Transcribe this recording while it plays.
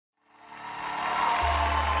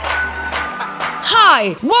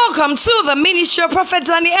Hi, welcome to the ministry of Prophet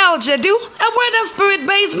Daniel Jedu, a word and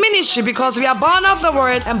spirit-based ministry because we are born of the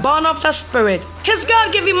word and born of the spirit. His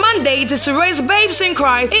God-given mandate is to raise babes in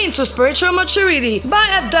Christ into spiritual maturity by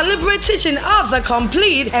a deliberate teaching of the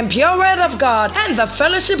complete and pure word of God and the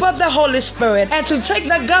fellowship of the Holy Spirit, and to take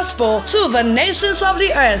the gospel to the nations of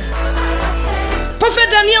the earth.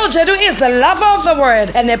 Prophet Daniel Jedu is the lover of the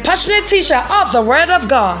word and a passionate teacher of the word of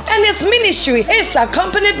God, and his ministry is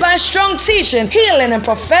accompanied by strong teaching, healing, and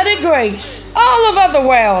prophetic grace. All over the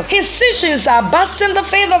world, his teachings are boosting the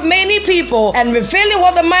faith of many people and revealing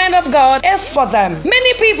what the mind of God is for them.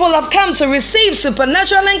 Many people have come to receive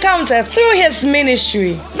supernatural encounters through his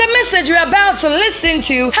ministry. The message you're about to listen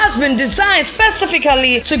to has been designed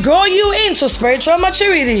specifically to grow you into spiritual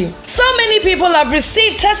maturity. So many people have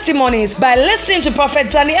received testimonies by listening to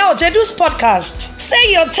Prophet Daniel Jedu's podcast.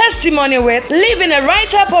 Say your testimony with leaving a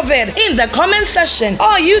write-up of it in the comment section,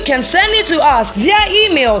 or you can send it to us via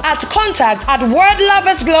email at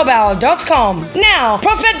contact@wordloversglobal.com. Now,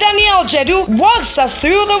 Prophet Daniel Jedu walks us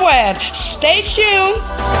through the word. Stay tuned.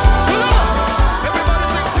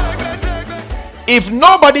 If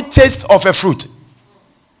nobody tastes of a fruit,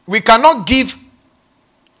 we cannot give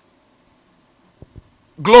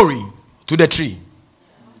glory to the tree.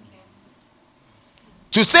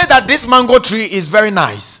 To say that this mango tree is very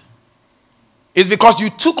nice is because you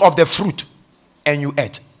took of the fruit and you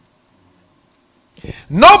ate.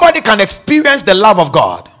 Nobody can experience the love of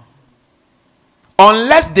God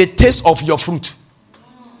unless they taste of your fruit.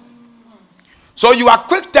 So you are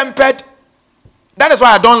quick-tempered. That is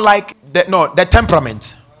why I don't like the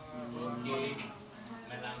temperament.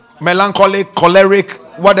 Melancholic, choleric,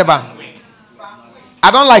 whatever.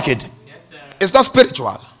 I don't like it. It's not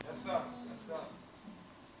spiritual.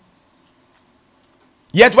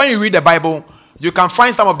 Yet when you read the Bible, you can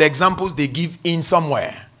find some of the examples they give in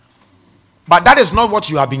somewhere. But that is not what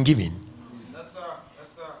you have been given. Yes, sir. Yes,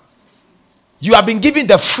 sir. You have been given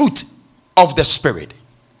the fruit of the Spirit.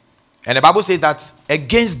 And the Bible says that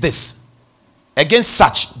against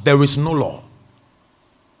such, there is no law.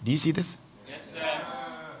 Do you see this? Yes, sir.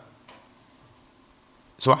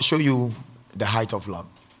 So I'll show you the height of love.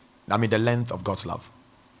 The length of God's love.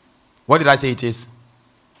 What did I say it is?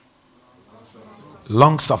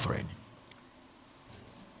 Long suffering.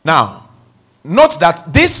 Now, note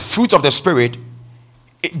that this fruit of the Spirit,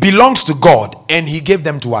 it belongs to God and He gave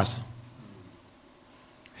them to us.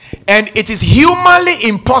 And it is humanly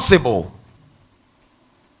impossible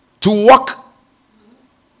to walk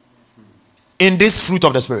in this fruit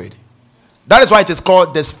of the Spirit. That is why it is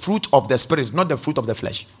called the fruit of the Spirit, not the fruit of the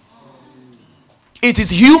flesh. It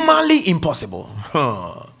is humanly impossible.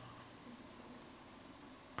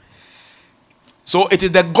 So it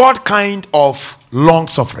is the God kind of long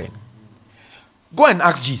suffering. Go and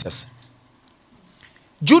ask Jesus.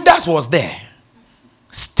 Judas was there,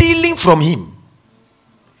 stealing from him.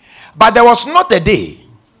 But there was not a day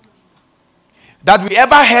that we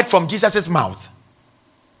ever heard from Jesus' mouth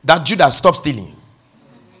that Judas stopped stealing.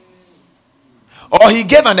 Or he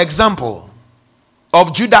gave an example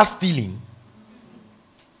of Judas stealing.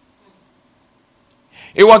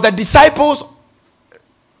 It was the disciples,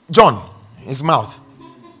 John, his mouth.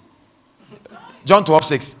 John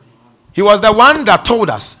 12:6. He was the one that told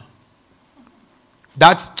us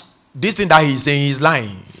that this thing that he's saying he's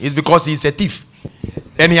lying is because he's a thief.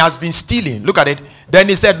 And he has been stealing. Look at it. Then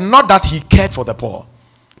he said, not that he cared for the poor,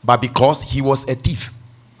 but because he was a thief.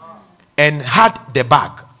 And had the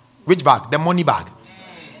bag. Which bag? The money bag.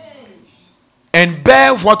 And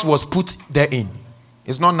bear what was put therein.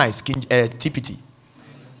 It's not nice. TPT.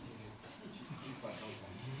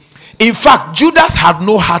 In fact, Judas had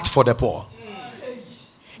no heart for the poor.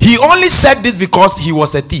 He only said this because he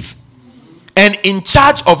was a thief and in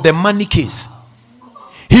charge of the money case.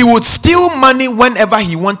 He would steal money whenever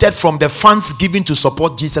he wanted from the funds given to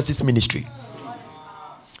support Jesus' ministry.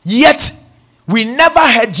 Yet, we never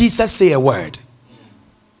heard Jesus say a word.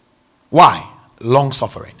 Why? Long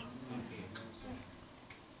suffering.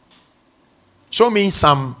 Show me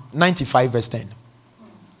Psalm 95 verse 10.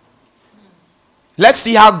 Let's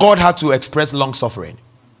see how God had to express long suffering.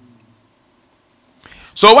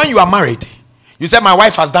 So when you are married, you say, my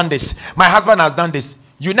wife has done this, my husband has done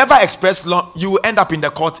this. You never express long, you will end up in the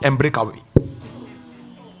court and break away.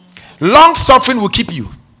 Long suffering will keep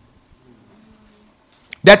you.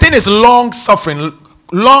 The thing is long suffering,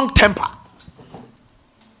 long temper.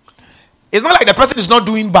 It's not like the person is not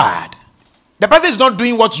doing bad. The person is not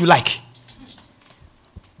doing what you like.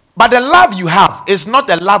 But the love you have is not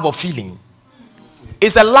a love of feeling.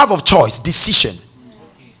 It's a love of choice, decision.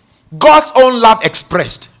 God's own love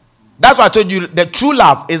expressed. That's why I told you the true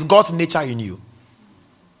love is God's nature in you.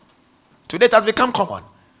 Today it has become common.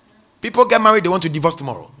 People get married, they want to divorce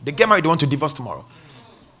tomorrow. They get married, they want to divorce tomorrow.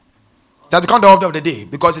 It has become the order of the day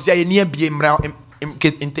because it's you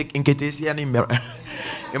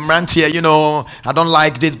know, I don't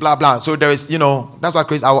like this, blah blah. So there is, you know, that's why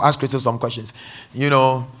Chris, I will ask Crystal some questions. You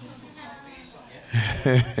know.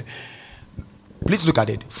 Please look at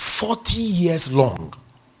it. 40 years long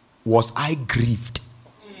was I grieved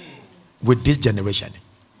with this generation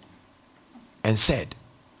and said,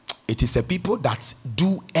 it is a people that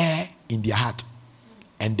do err in their heart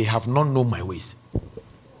and they have not known my ways.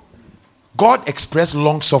 God expressed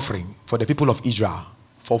long suffering for the people of Israel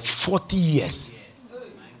for 40 years.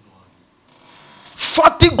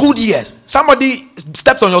 40 good years. Somebody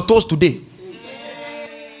steps on your toes today.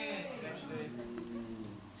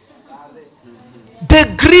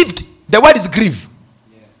 They grieved. The word is grieve.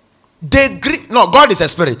 They grieve. No, God is a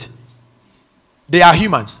spirit. They are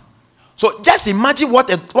humans. So just imagine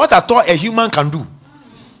what I thought a human can do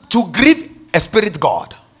to grieve a spirit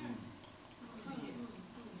God.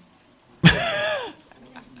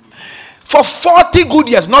 For 40 good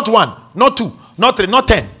years, not one, not two, not three, not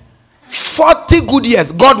 10. 40 good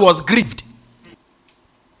years, God was grieved.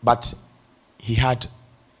 But he had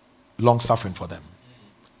long suffering for them.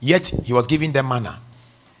 Yet he was giving them manna.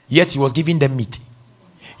 Yet he was giving them meat.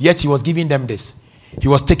 Yet he was giving them this. He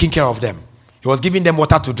was taking care of them. He was giving them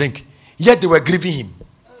water to drink. Yet they were grieving him.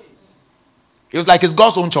 It was like it's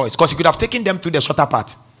God's own choice, because he could have taken them through the shorter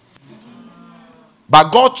part.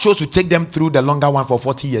 But God chose to take them through the longer one for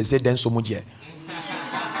 40 years. He said, then so much here.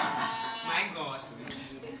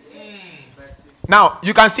 Now,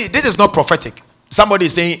 you can see, this is not prophetic. Somebody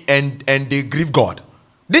is saying, and they grieve God.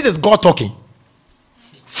 This is God talking.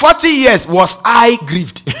 40 years was I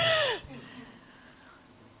grieved.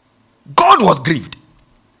 God was grieved.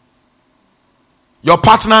 Your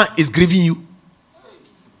partner is grieving you.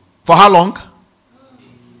 For how long?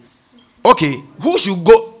 Okay, who should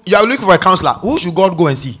go? You are looking for a counselor. Who should God go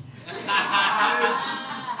and see?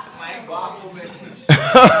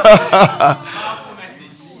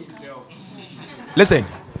 Listen,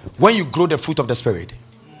 when you grow the fruit of the Spirit,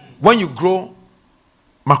 when you grow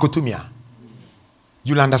Makotumia,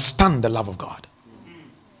 you'll understand the love of God.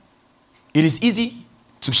 It is easy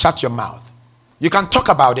to shut your mouth. You can talk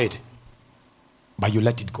about it, but you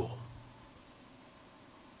let it go.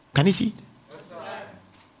 Can you see it? Yes,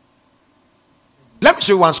 let me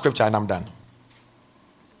show you one scripture and I'm done.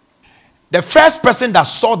 The first person that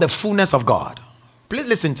saw the fullness of God. Please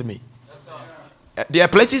listen to me. Yes, there are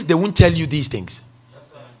places they won't tell you these things.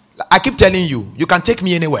 Yes, I keep telling you, you can take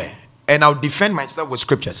me anywhere and I'll defend myself with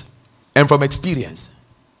scriptures and from experience.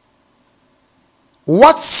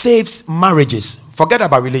 What saves marriages? Forget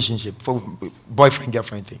about relationship, for boyfriend,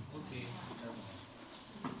 girlfriend thing.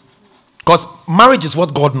 Because marriage is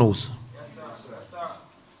what God knows. Yes, sir.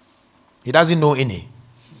 He doesn't know any.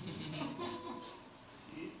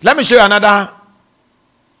 Let me show you another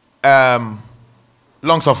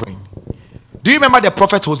long suffering. Do you remember the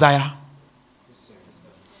prophet Hosea?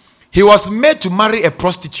 He was made to marry a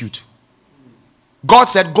prostitute. God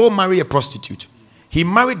said, go marry a prostitute. He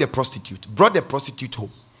married the prostitute, brought the prostitute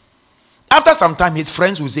home. After some time, his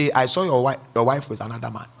friends will say, I saw your wife with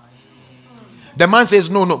another man. The man says,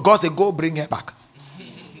 no. God said, go bring her back.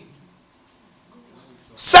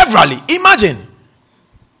 Severally. Imagine.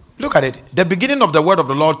 Look at it. The beginning of the word of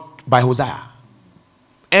the Lord by Hosea.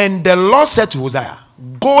 And the Lord said to Hosea,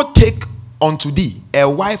 go take unto thee a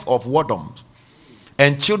wife of whoredom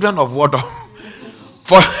and children of whoredom.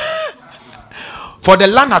 For the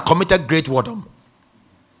land had committed great whoredom,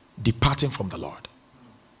 departing from the Lord.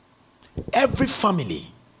 Every family,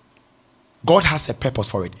 God has a purpose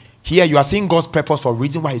for it. Here you are seeing God's purpose for a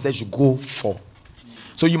reason why he says you go for.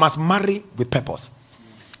 So you must marry with purpose.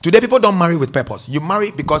 Today people don't marry with purpose. You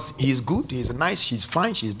marry because he is good, he is nice, she's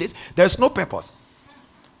fine, she's this. There's no purpose.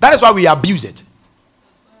 That is why we abuse it.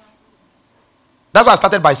 That's why I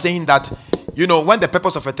started by saying that, you know, when the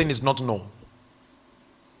purpose of a thing is not known,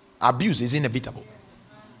 abuse is inevitable.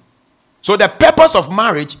 So the purpose of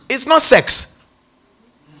marriage is not sex.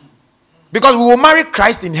 Because we will marry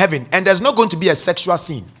Christ in heaven and there's not going to be a sexual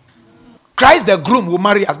scene. Christ the groom will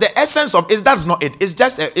marry us. The essence of it, that's not it. It's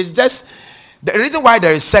just the reason why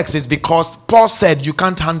there is sex is because Paul said you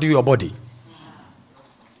can't handle your body.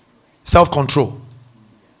 Self-control.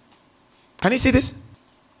 Can you see this?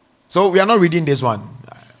 So we are not reading this one,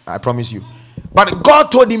 I promise you. But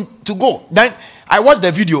God told him to go. Then I watched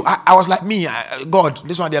the video. I was like, God,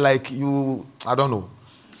 this one they're like, you, I don't know.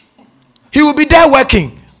 He will be there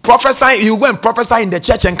working, prophesying. He will go and prophesy in the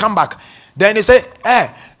church and come back. Then he say, hey,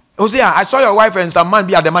 Hosea, I saw your wife and some man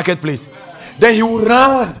be at the marketplace. Then he will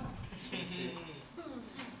run.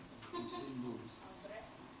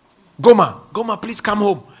 Goma, please come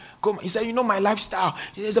home. Goma. He said, you know my lifestyle.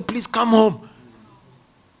 He said, please come home.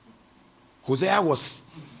 Hosea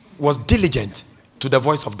was diligent to the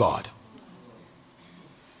voice of God.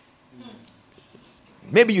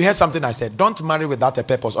 Maybe you heard something I said. Don't marry without a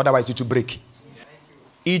purpose, otherwise it will break.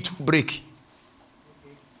 It will break.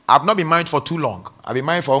 I've not been married for too long. I've been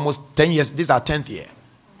married for almost 10 years. This is our 10th year.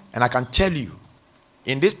 And I can tell you,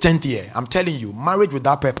 in this 10th year, I'm telling you, marriage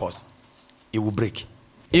without purpose, it will break.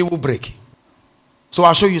 It will break. So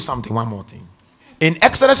I'll show you something, one more thing. In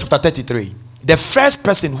Exodus chapter 33, the first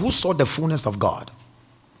person who saw the fullness of God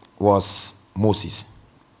was Moses.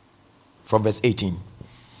 From verse 18.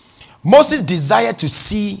 Moses desired to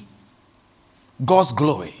see God's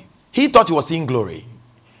glory. He thought he was seeing glory.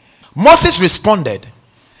 Moses responded,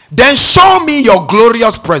 then show me your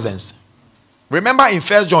glorious presence. Remember in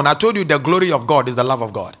 1 John, I told you the glory of God is the love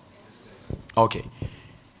of God. Okay.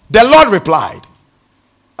 The Lord replied,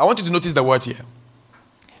 I want you to notice the words here.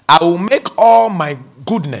 I will make all my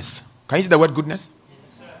goodness. Can you see the word goodness?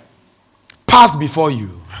 Pass before you.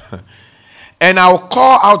 And I will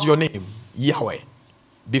call out your name, Yahweh,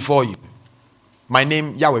 before you. My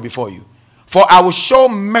name, Yahweh, before you. For I will show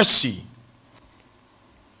mercy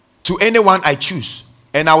to anyone I choose.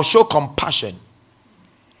 And I will show compassion.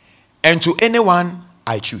 And to anyone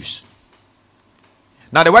I choose.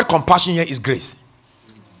 Now the word compassion here is grace.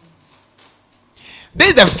 This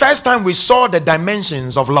is the first time we saw the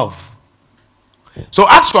dimensions of love. So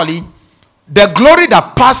actually, the glory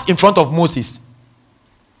that passed in front of Moses,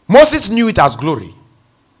 Moses knew it as glory.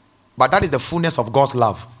 But that is the fullness of God's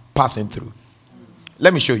love passing through.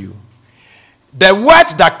 Let me show you. The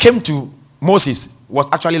words that came to Moses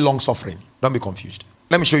was actually long suffering. Don't be confused.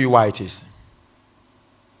 Let me show you why it is.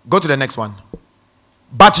 Go to the next one.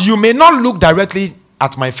 But you may not look directly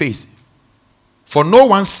at my face, for no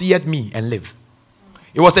one seeth me and live.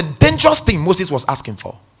 It was a dangerous thing Moses was asking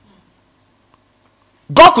for.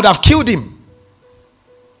 God could have killed him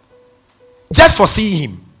just for seeing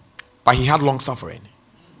him, but he had long suffering.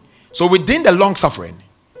 So within the long suffering,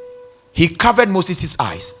 he covered Moses'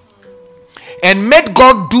 eyes and made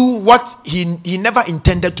God do what he never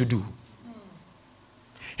intended to do.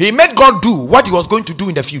 He made God do what he was going to do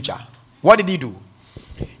in the future. What did he do?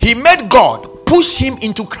 He made God push him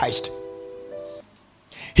into Christ.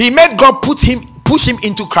 He made God push him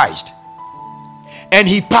into Christ. And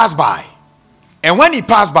he passed by. And when he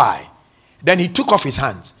passed by, then he took off his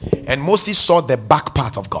hands. And Moses saw the back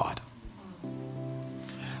part of God.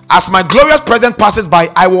 As my glorious presence passes by,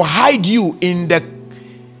 I will hide you in the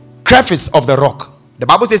crevice of the rock. The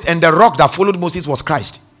Bible says, and the rock that followed Moses was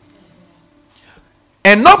Christ.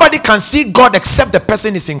 And nobody can see God except the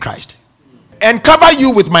person is in Christ. And cover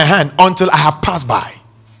you with my hand until I have passed by.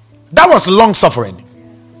 That was long suffering.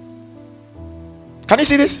 Can you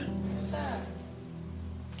see this?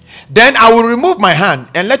 Then I will remove my hand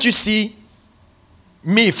and let you see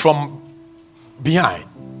me from behind.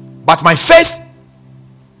 But my face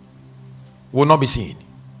will not be seen.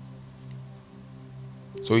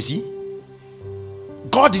 So you see,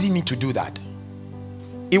 God didn't need to do that.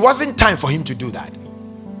 It wasn't time for him to do that.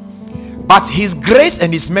 But his grace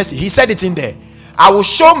and his mercy, he said it in there. I will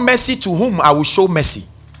show mercy to whom I will show mercy.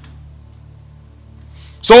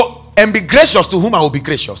 So, and be gracious to whom I will be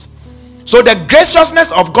gracious. So the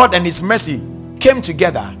graciousness of God and his mercy came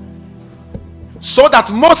together so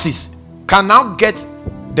that Moses can now get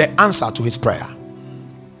the answer to his prayer.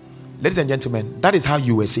 Ladies and gentlemen, that is how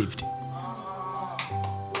you were saved.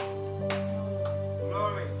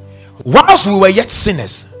 Whilst we were yet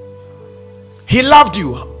sinners, he loved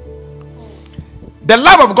you. The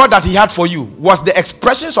love of God that he had for you was the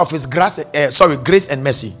expressions of his grace and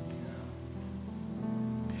mercy.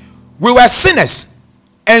 We were sinners,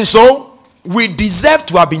 and so we deserve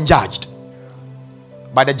to have been judged,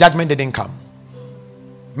 but the judgment didn't come.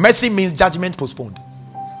 Mercy means judgment postponed.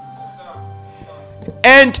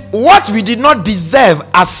 And what we did not deserve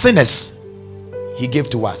as sinners, he gave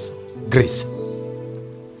to us grace.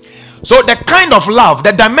 So the kind of love,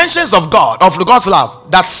 the dimensions of God, of God's love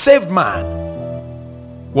that saved man,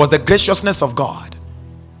 was the graciousness of God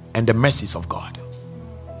and the mercies of God.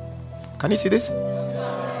 Can you see this?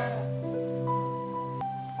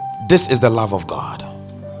 This is the love of God.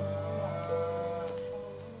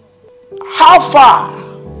 How far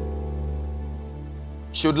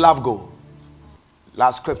should love go?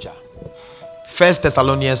 Last scripture, 1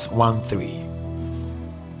 Thessalonians 1:3.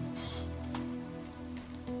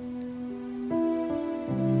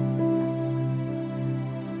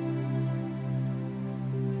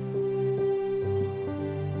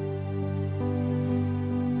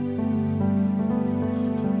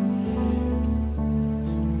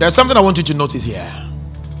 There's something I want you to notice here.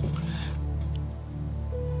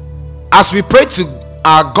 As we pray to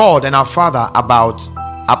our God and our Father about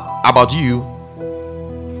you.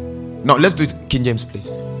 No, let's do it King James, please.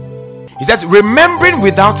 He says, remembering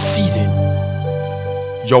without ceasing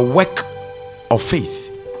your work of faith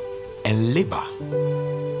and labor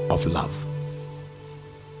of love.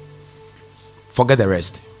 Forget the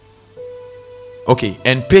rest. Okay,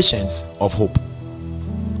 and patience of hope.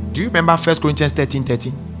 Do you remember 1 Corinthians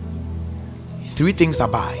 13:13? Three things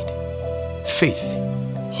abide: faith,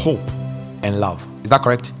 hope, and love. Is that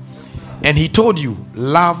correct? And he told you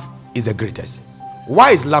love is the greatest. Why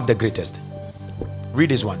is love the greatest? Read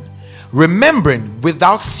this one. Remembering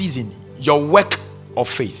without ceasing your work of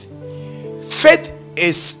faith. Faith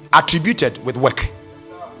is attributed with work.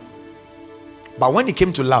 But when it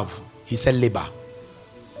came to love, he said labor.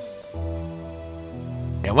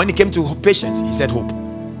 And when it came to patience, he said hope.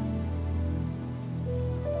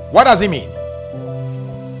 What does it mean?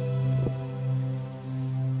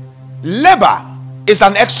 Labor is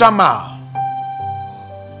an extra mile.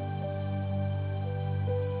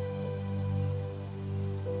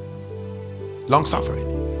 Long suffering.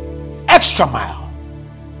 Extra mile.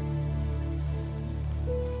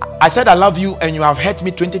 I said I love you and you have hurt me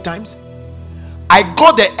 20 times. I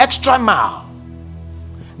go the extra mile.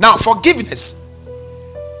 Now, forgiveness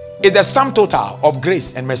is the sum total of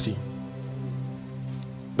grace and mercy.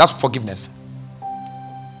 That's forgiveness.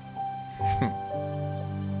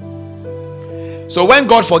 So when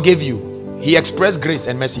God forgave you, he expressed grace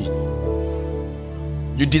and mercy.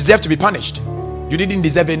 You deserve to be punished. You didn't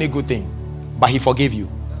deserve any good thing, but he forgave you.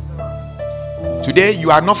 Today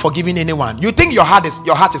you are not forgiving anyone. You think your heart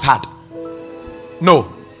is hard.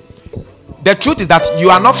 No. The truth is that you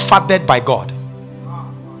are not fathered by God.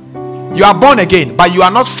 You are born again, but you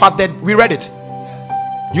are not fathered. We read it.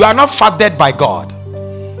 You are not fathered by God.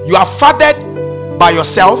 You are fathered by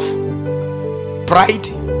yourself, pride,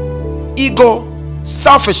 ego,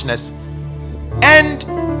 selfishness, and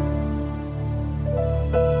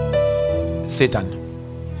Satan.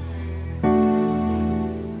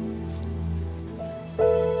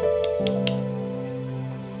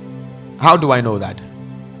 How do I know that?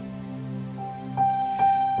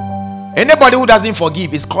 Anybody who doesn't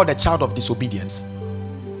forgive is called a child of disobedience.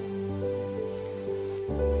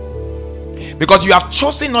 Because you have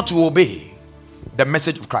chosen not to obey the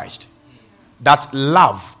message of Christ. That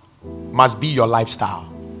love must be your lifestyle.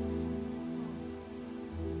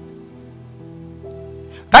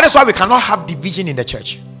 That is why we cannot have division in the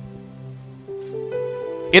church.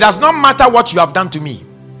 It does not matter what you have done to me.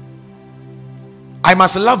 I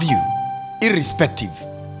must love you irrespective.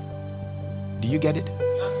 Do you get it?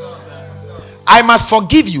 Yes, sir. I must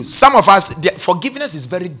forgive you. Some of us, forgiveness is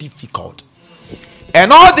very difficult.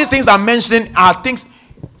 And all these things I'm mentioning are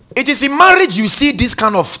things. It is in marriage you see these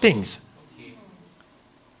kind of things.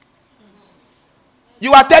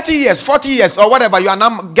 You are 30 years, 40 years, or whatever, you are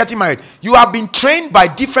now getting married. You have been trained by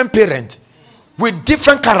different parents with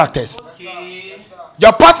different characters.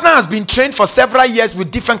 Your partner has been trained for several years with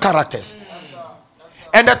different characters.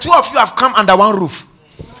 And the two of you have come under one roof.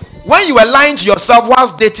 When you were lying to yourself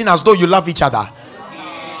whilst dating as though you love each other.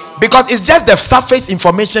 Because it's just the surface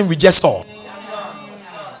information we just saw.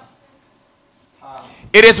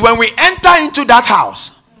 It is when we enter into that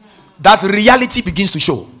house that reality begins to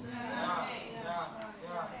show.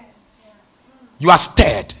 You are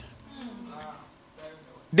stirred.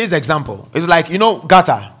 This example is like,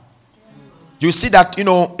 gutter. You see that,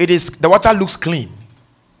 the water looks clean.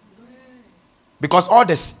 Because all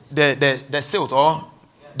the silt or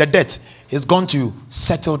the dirt is going to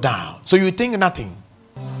settle down. So you think nothing.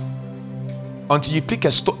 Until you pick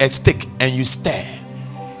a stick and you stare.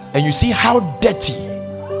 And you see how dirty.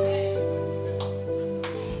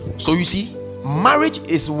 So you see, marriage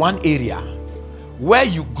is one area where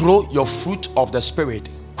you grow your fruit of the spirit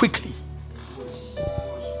quickly.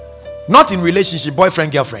 Not in relationship,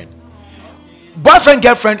 boyfriend, girlfriend. Boyfriend,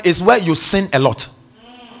 girlfriend is where you sin a lot.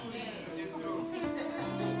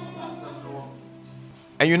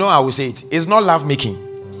 And I will say it. It's not love making.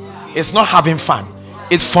 It's not having fun.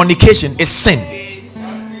 It's fornication. It's sin.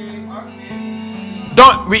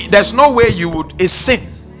 There's no way you would. It's sin.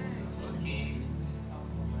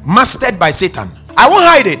 Mastered by Satan. I won't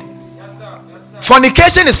hide it.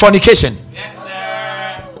 Fornication is fornication.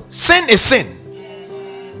 Sin is sin.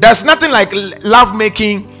 There's nothing like love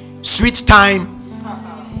making, sweet time.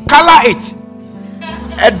 Color it.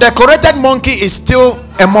 A decorated monkey is still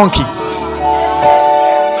a monkey.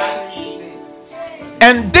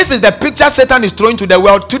 And this is the picture Satan is throwing to the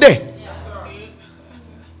world today.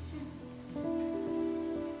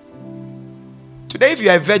 Today, if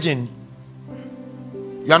you are a virgin,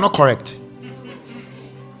 you are not correct.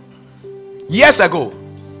 Years ago,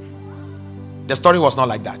 the story was not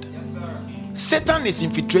like that. Satan is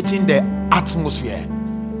infiltrating the atmosphere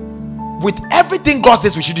with everything God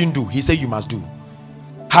says we shouldn't do. He said you must do.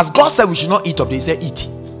 Has God said we should not eat of this? He said eat.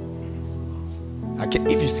 Okay,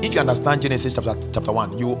 if you understand Genesis chapter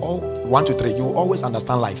 1, you all 1 to 3, you will always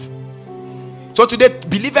understand life. So today,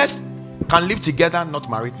 believers can live together, not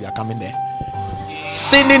married. We are coming there.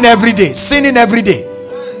 Sinning every day, sinning every day,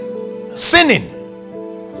 sinning.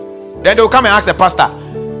 Then they will come and ask the pastor,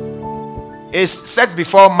 is sex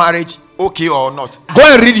before marriage okay or not? Go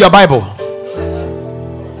and read your Bible.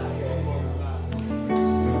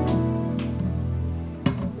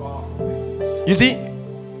 You see,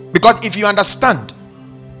 because if you understand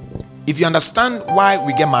why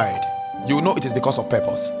we get married, you know it is because of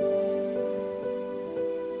purpose,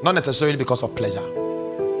 not necessarily because of pleasure.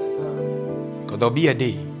 Because there will be a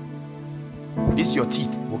day, your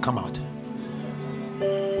teeth will come out,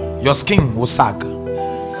 your skin will sag,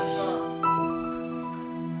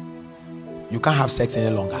 you can't have sex any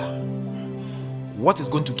longer. What is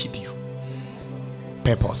going to keep you?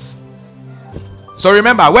 Purpose. So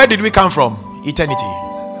remember, where did we come from? Eternity.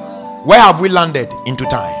 Where have we landed? Into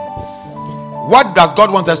time. What does God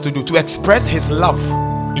want us to do? To express his love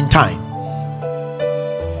in time.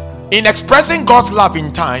 In expressing God's love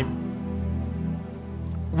in time,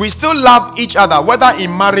 we still love each other, whether in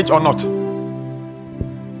marriage or not.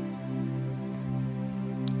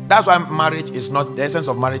 That's why marriage is not the essence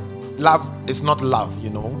of marriage. Love is not love,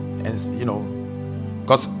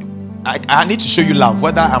 because I need to show you love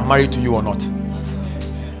whether I'm married to you or not.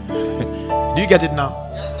 Do you get it now?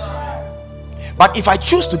 Yes, sir. But if I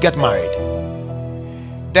choose to get married,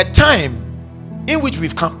 the time in which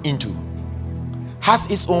we've come into has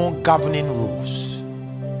its own governing rules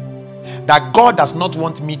that God does not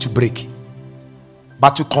want me to break,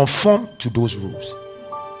 but to conform to those rules.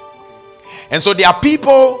 And so there are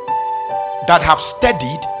people that have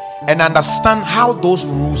studied and understand how those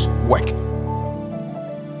rules work.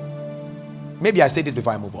 Maybe I say this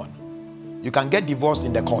before I move on. You can get divorced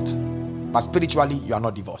in the court, but spiritually you are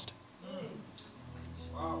not divorced.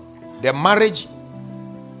 The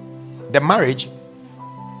marriage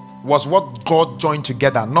was what God joined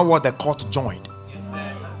together, not what the court joined.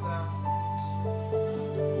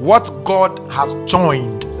 What God has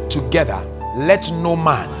joined together, let no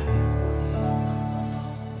man.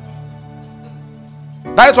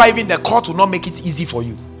 That is why even the court will not make it easy for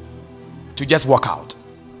you to just walk out,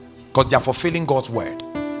 because they are fulfilling God's word.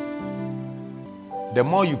 The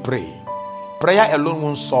more you pray, prayer alone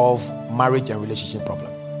won't solve marriage and relationship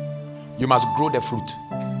problem. You must grow the fruit.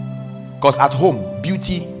 Because at home,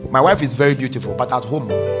 beauty, my wife is very beautiful, but at home,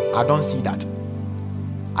 I don't see that.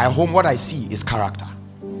 At home, what I see is character.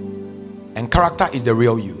 And character is the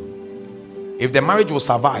real you. If the marriage will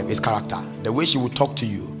survive, it's character. The way she will talk to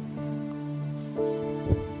you.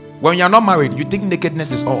 When you are not married, you think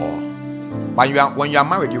nakedness is all. But when you are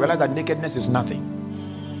married, you realize that nakedness is nothing.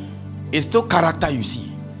 It's still character you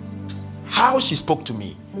see. How she spoke to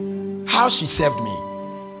me, how she served me,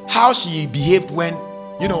 how she behaved when,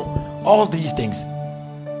 all these things.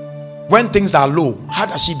 When things are low, how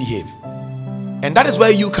does she behave? And that is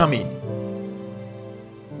where you come in.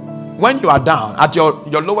 When you are down, at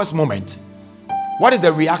your lowest moment, what is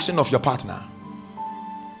the reaction of your partner?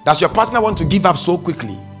 Does your partner want to give up so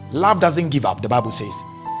quickly? Love doesn't give up, the Bible says.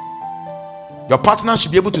 Your partner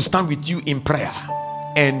should be able to stand with you in prayer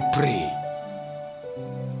and pray.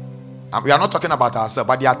 We are not talking about ourselves,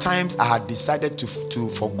 but there are times I had decided to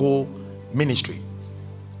forgo ministry.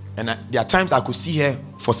 And there are times I could see her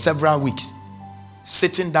for several weeks,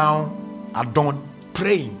 sitting down at dawn,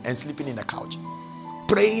 praying and sleeping in the couch.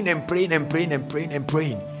 Praying and praying and praying and praying and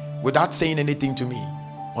praying without saying anything to me,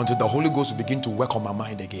 until the Holy Ghost will begin to work on my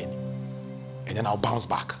mind again. And then I'll bounce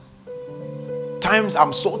back. Times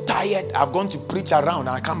I'm so tired, I've gone to preach around and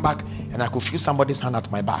I come back and I could feel somebody's hand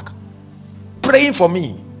at my back, praying for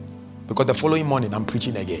me, because the following morning I'm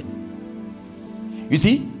preaching again. You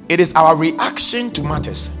see, it is our reaction to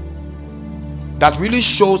matters that really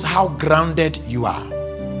shows how grounded you are.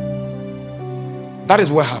 That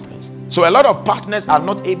is what happens. So a lot of partners are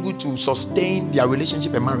not able to sustain their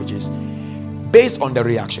relationship and marriages based on the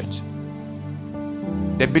reactions.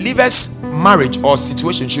 The believer's marriage or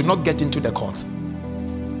situation should not get into the court.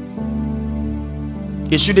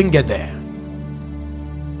 It shouldn't get there.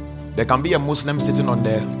 There can be a Muslim sitting on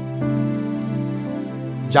there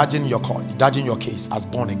judging your court, judging your case as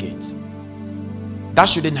born again. That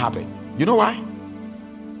shouldn't happen. You know why?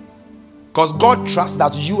 Because God trusts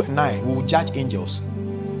that you and I will judge angels.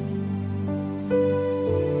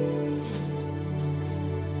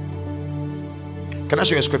 Can I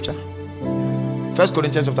show you a scripture? 1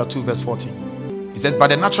 Corinthians chapter 2 verse 14. It says, but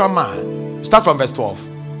the natural man, start from verse 12,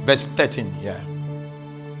 verse 13, yeah.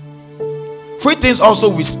 Which things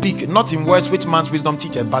also we speak, not in words which man's wisdom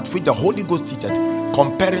teacheth, but which the Holy Ghost teacheth,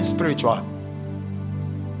 comparing spiritual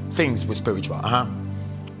things with spiritual.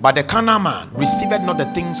 But the carnal man receiveth not the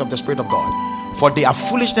things of the Spirit of God, for they are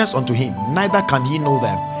foolishness unto him, neither can he know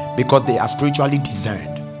them, because they are spiritually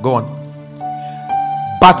discerned. Go on.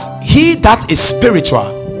 But he that is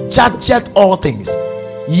spiritual judgeth all things,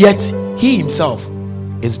 yet he himself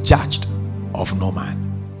is judged of no man.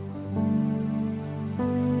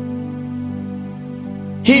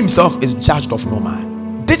 He himself is judged of no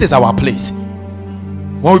man. This is our place.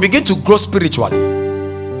 When we begin to grow spiritually,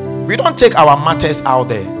 we don't take our matters out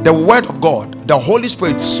there. The word of God, the Holy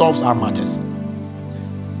Spirit solves our matters.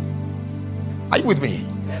 Are you with me?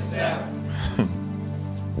 Yes, sir.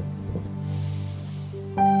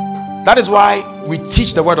 That is why we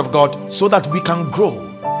teach the word of God, so that we can grow.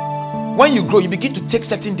 When you grow, you begin to take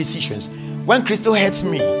certain decisions. When Crystal hurts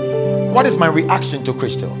me, what is my reaction to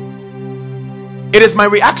Crystal? It is my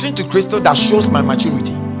reaction to Crystal that shows my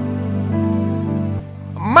maturity.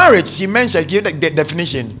 Marriage, she mentioned, give the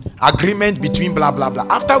definition, agreement between blah blah blah.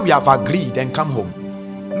 After we have agreed and come home,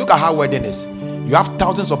 look at how wedding is. You have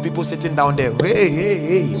thousands of people sitting down there.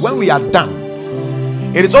 Hey. When we are done,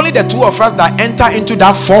 it is only the two of us that enter into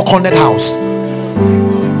that four-cornered house,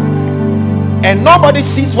 and nobody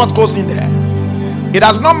sees what goes in there. It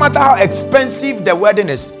does not matter how expensive the wedding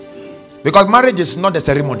is, because marriage is not the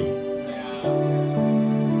ceremony.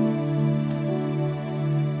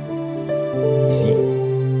 You see,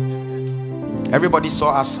 everybody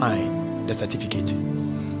saw us sign the certificate.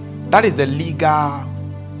 That is the legal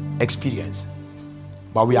experience.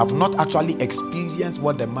 But we have not actually experienced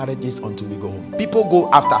what the marriage is until we go home. People go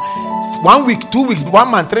after 1 week, 2 weeks,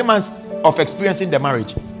 1 month, 3 months of experiencing the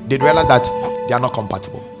marriage. They realize that they are not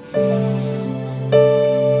compatible.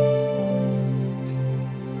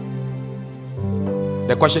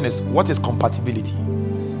 The question is, what is compatibility?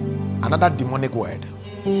 Another demonic word.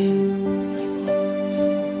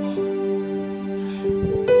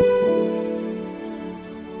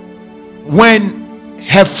 When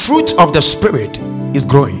her fruit of the Spirit is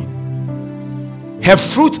growing, her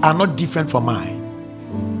fruits are not different from mine.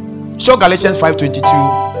 Show Galatians 5:22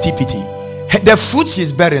 TPT. The fruit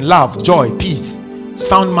she's bearing: love, joy, peace,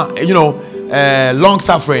 sound mind, long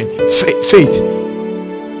suffering, faith,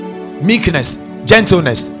 meekness,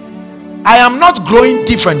 gentleness. I am not growing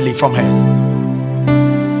differently from hers.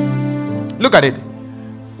 Look at it.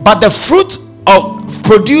 But the fruit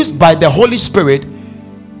produced by the Holy Spirit,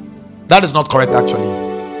 that is not correct actually.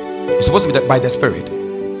 It's supposed to be by the Spirit.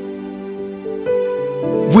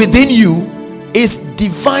 Within you is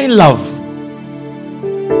divine love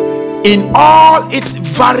in all its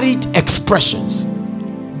varied expressions,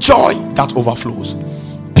 joy that overflows,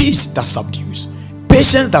 peace that subdues,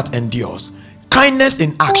 patience that endures, kindness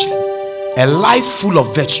in action, a life full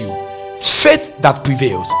of virtue, faith that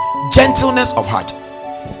prevails, gentleness of heart,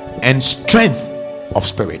 and strength of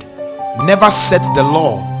spirit. Never set the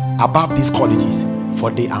law above these qualities, for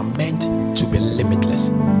they are meant to be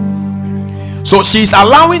limitless. So she is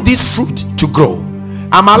allowing this fruit to grow.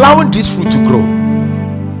 I'm allowing this fruit to grow.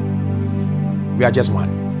 We are just one.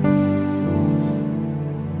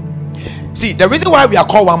 See, the reason why we are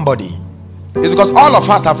called one body is because all of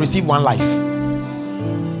us have received one life.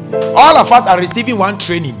 All of us are receiving one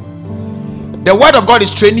training. The word of God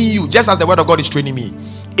is training you just as the word of God is training me.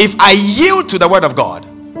 If I yield to the word of God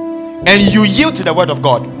and you yield to the word of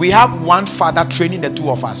God, we have one Father training the two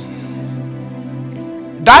of us.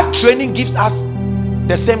 That training gives us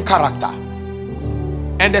the same character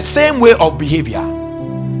and the same way of behavior.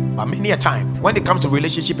 But many a time, when it comes to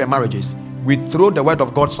relationship and marriages, we throw the word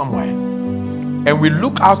of God somewhere and we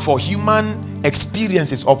look out for human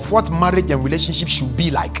experiences of what marriage and relationship should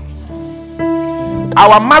be like.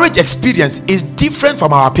 Our marriage experience is different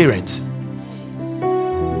from our parents.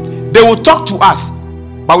 They will talk to us,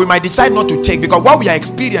 but we might decide not to take, because what we are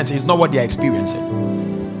experiencing is not what they are experiencing.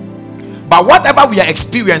 But whatever we are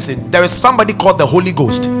experiencing, there is somebody called the Holy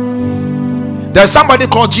Ghost. There is somebody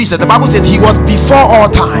called Jesus. The Bible says he was before all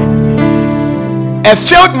time. A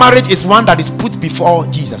failed marriage is one that is put before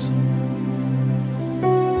Jesus.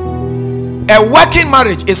 A working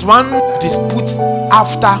marriage is one that is put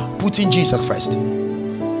after putting Jesus first.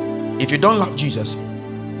 If you don't love Jesus,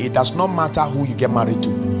 it does not matter who you get married to,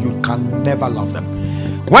 you can never love them.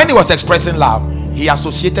 When he was expressing love, he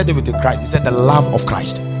associated it with the Christ. He said the love of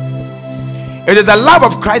Christ. It is the love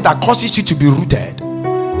of Christ that causes you to be rooted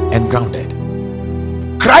and grounded.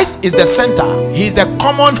 Christ is the center. He is the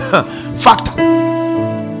common factor.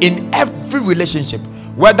 in every relationship,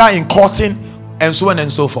 whether in courting and so on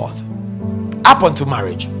and so forth, up until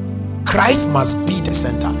marriage, Christ must be the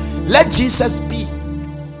center. Let Jesus be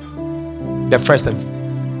the first and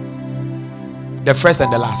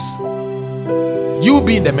the last. You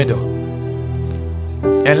be in the middle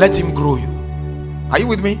and let him grow you. Are you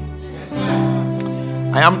with me? Yes, sir.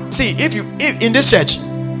 I am. See, if in this church,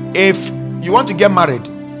 if you want to get married,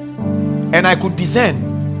 and I could discern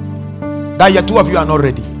that you two of you are not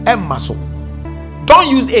ready, don't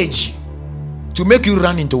use age to make you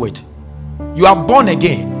run into it. You are born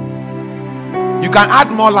again. You can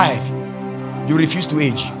add more life. You refuse to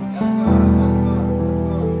age.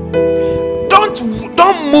 Don't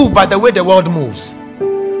move by the way the world moves,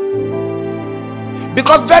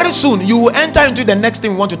 because very soon you will enter into the next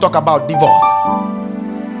thing we want to talk about: divorce.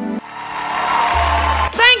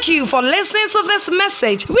 Thank you for listening to this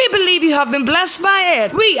message. We believe you have been blessed by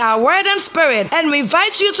it. We are Word and Spirit, and we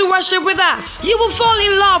invite you to worship with us. You will fall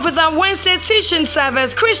in love with our Wednesday teaching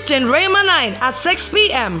service, Christian Rhema 9 at 6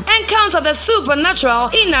 p.m. Encounter the supernatural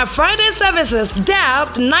in our Friday services,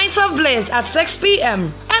 Depth Night of Bliss at 6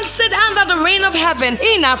 p.m. And sit under the reign of heaven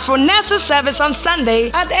in our Phronesa service on Sunday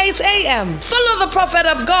at 8 a.m. Follow the Prophet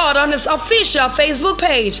of God on his official Facebook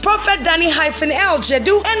page, Prophet Danny-El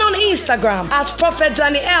Jedu, and on Instagram as Prophet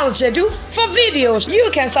Danny-El Jedu. For videos, you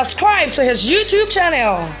can subscribe to his YouTube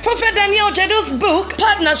channel. Prophet Danny-El Jedu's book,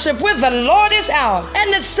 Partnership with the Lord, is out,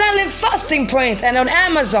 and it's selling fasting print and on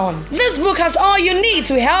Amazon. This book has all you need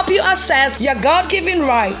to help you access your God-given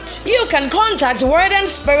right. You can contact Word and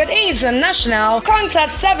Spirit International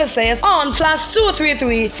Contact Services on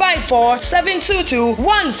 +233 54 722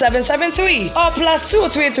 1773 or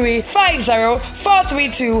 +233 50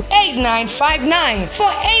 432 8959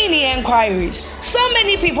 for any inquiries. So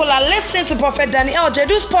many people are listening to Prophet Danny-El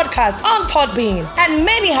Jedu's podcast on Podbean, and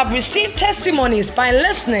many have received testimonies by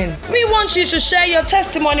listening. We want you to share your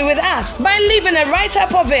testimony with us by leaving a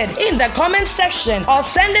write-up of it in the comment section or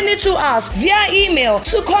sending it to us via email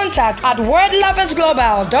to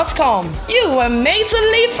contact@wordloversglobal.com. You were made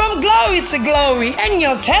to live from glory to glory, and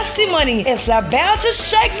your testimony is about to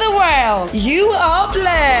shake the world. You are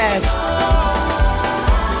blessed.